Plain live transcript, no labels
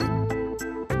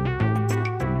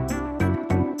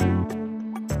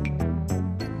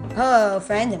Hello,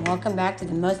 friends, and welcome back to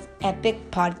the most epic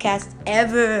podcast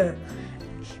ever.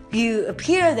 You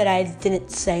appear that I didn't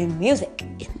say music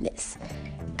in this.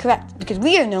 Correct, because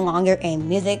we are no longer a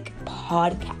music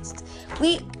podcast.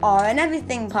 We are an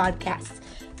everything podcast,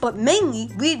 but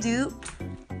mainly we do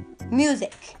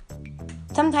music.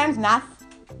 Sometimes math,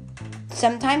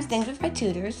 sometimes things with my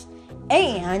tutors,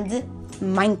 and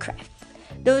Minecraft.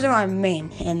 Those are our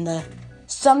main, and the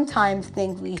sometimes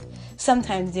things we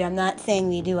sometimes do. I'm not saying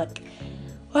we do like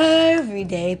every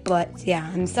day, but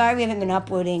yeah, I'm sorry we haven't been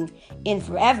uploading in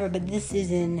forever, but this is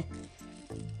an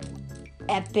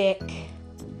epic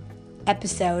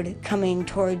episode coming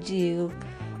towards you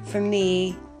for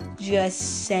me,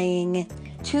 just saying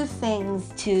two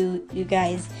things to you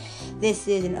guys. This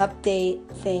is an update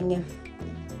thing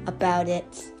about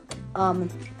it.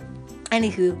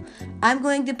 Anywho, I'm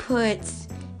going to put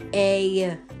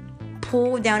a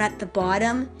poll down at the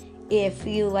bottom if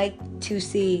you like to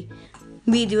see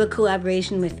me do a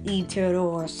collaboration with eTurtle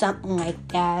or something like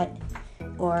that,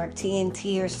 or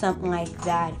TNT or something like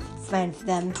that. It's fine for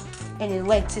them, and you'd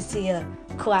like to see a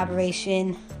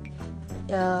collaboration,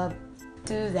 do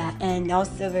that. And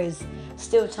also, there's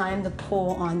still time to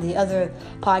poll on the other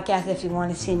podcast if you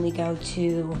want to see me go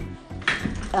to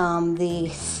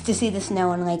to see the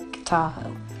snow in Lake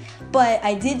Tahoe. But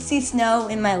I did see snow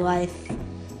in my life.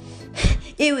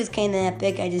 It was kind of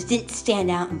epic. I just didn't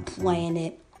stand out and play in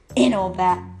it and all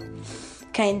that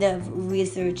kind of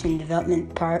research and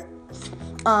development part.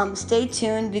 Stay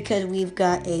tuned because we've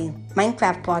got a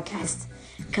Minecraft podcast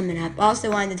coming up. Also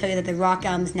wanted to tell you that the rock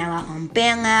album is now out on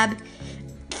BandLab.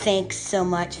 Thanks so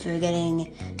much for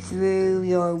getting through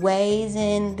your ways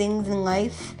and things in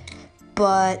life.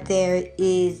 But there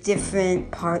is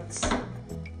different parts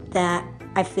that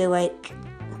I feel like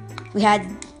we had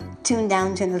tuned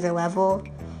down to another level.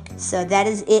 So that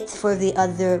is it for the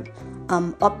other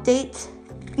updates.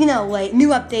 Like new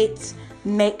updates.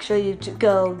 Make sure you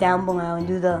go down below and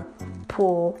do the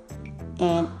poll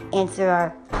and answer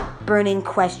our burning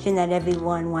question that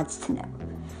everyone wants to know.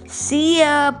 See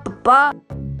ya. Bye-bye.